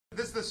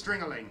is the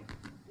Stringaling.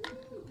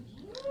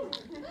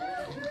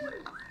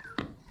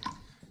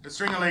 The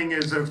Stringaling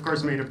is, of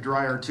course, made of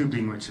dryer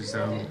tubing, which is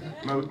the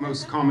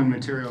most common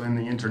material in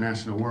the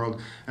international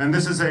world. And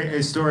this is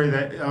a story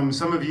that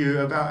some of you,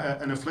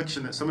 about an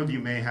affliction that some of you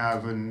may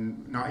have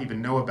and not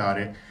even know about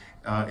it.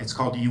 It's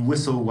called You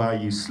Whistle While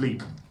You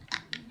Sleep.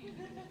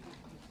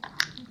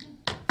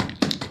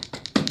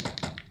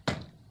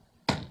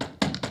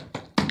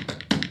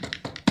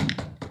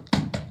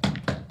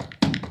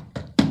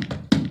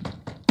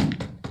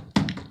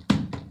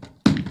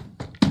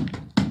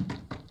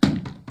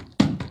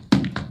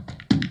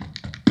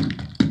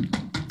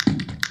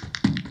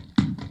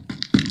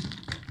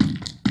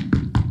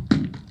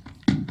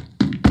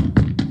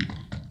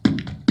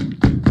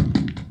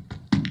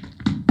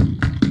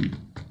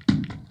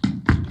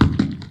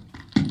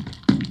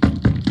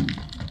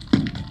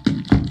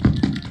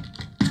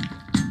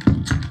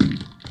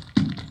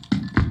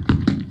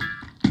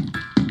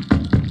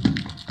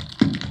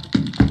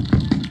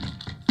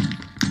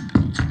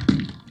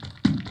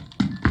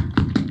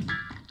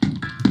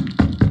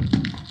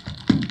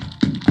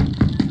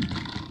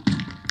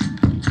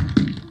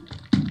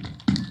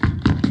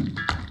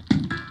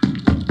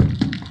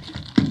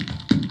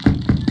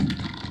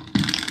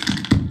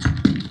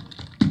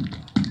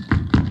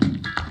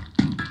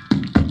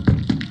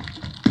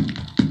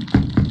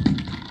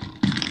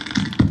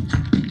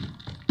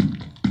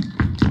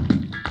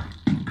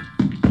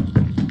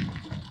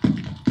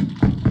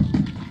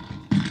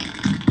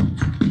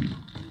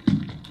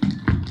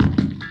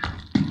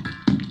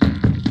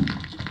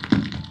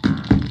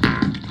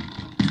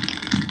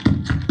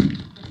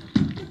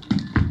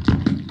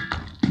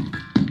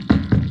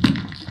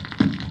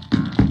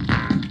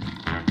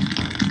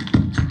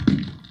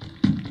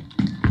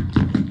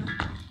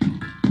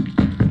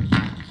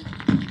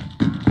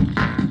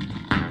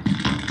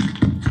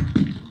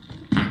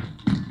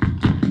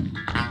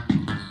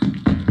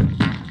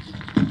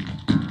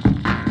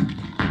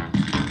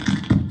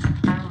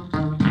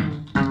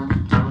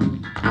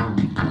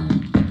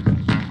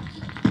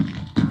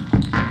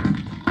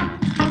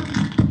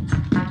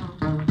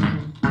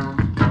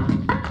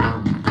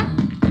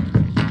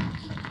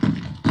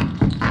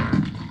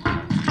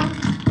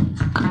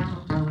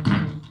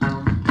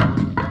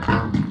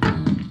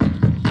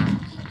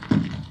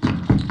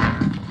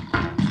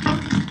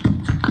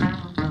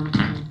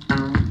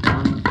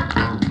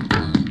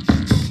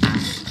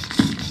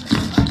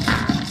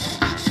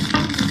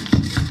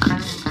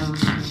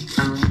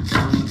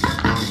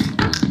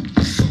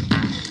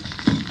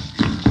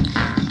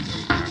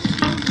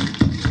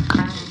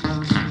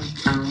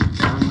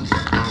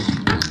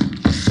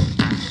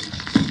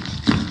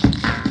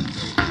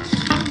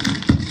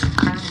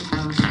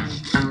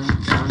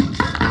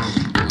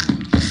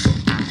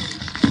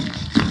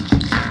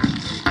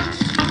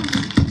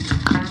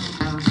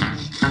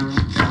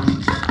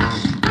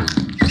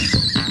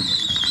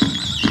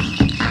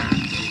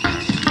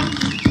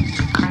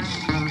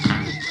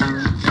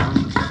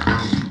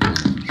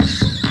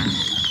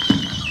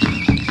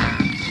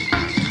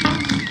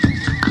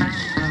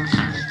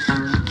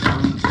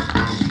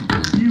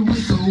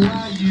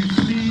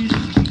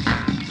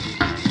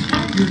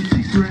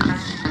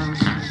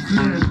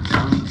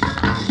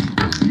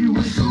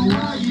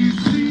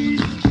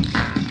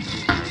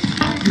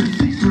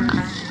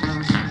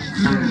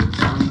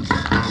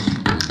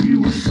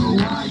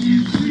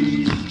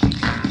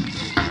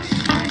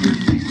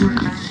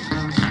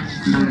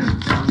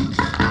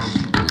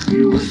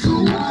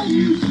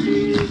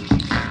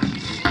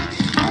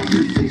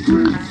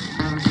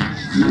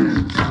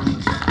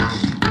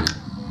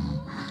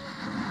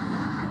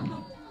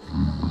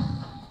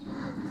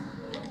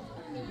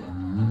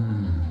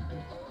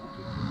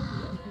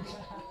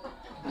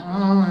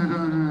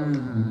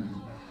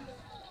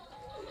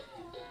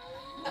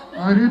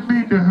 I didn't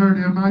mean to hurt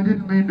him. I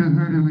didn't mean to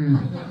hurt him. He's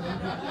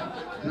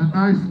a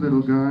nice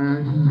little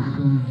guy.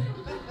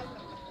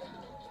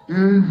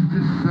 It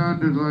just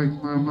sounded like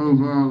my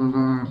mobile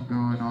alarm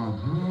going off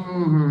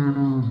over and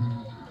over.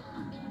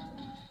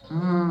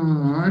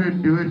 Oh, I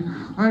didn't do it.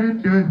 I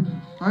didn't do it.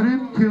 I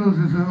didn't kill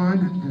Zizzo. I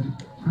didn't do it.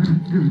 I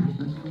didn't do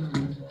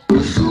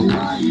it. So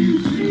why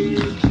you see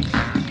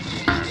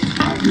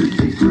your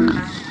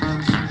secrets?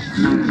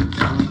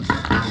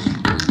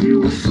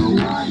 You so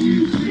why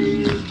you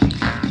see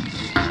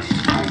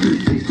your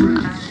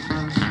secrets?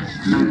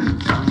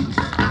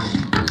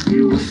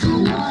 You so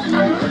why you see your secrets? You so why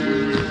you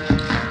see your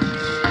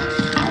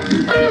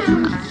secrets?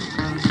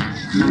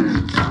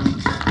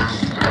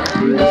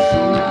 You so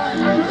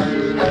why you see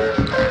your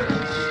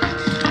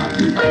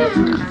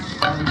secrets?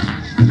 You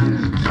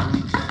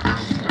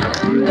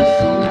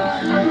so why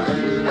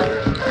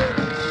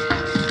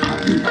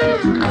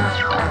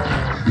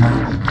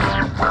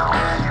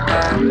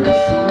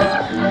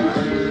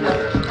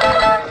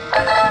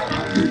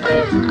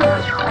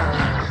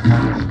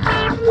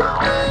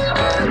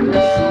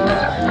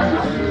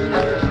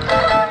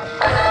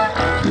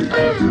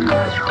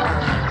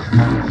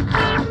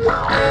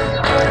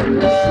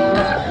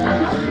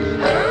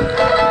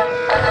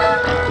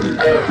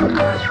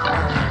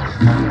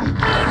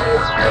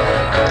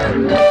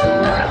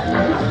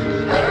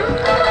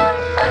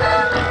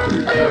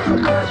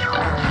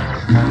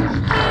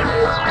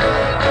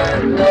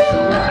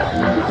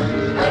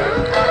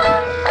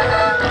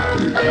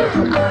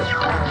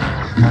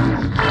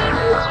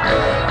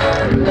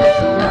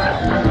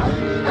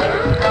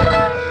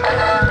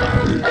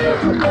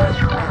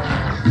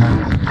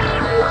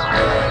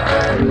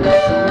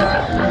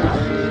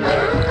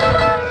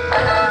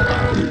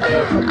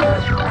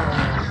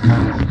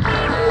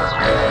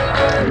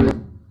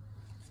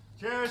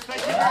Cheers, thank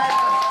you very much.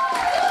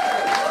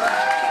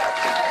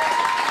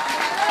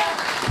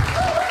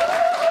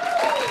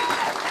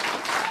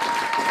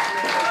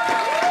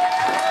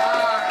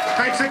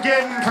 Thanks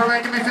again for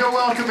making me feel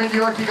welcome in New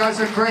York. You guys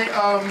are great.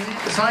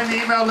 Sign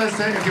the email list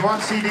if you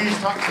want CDs.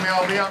 Talk to me.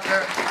 I'll be up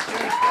there.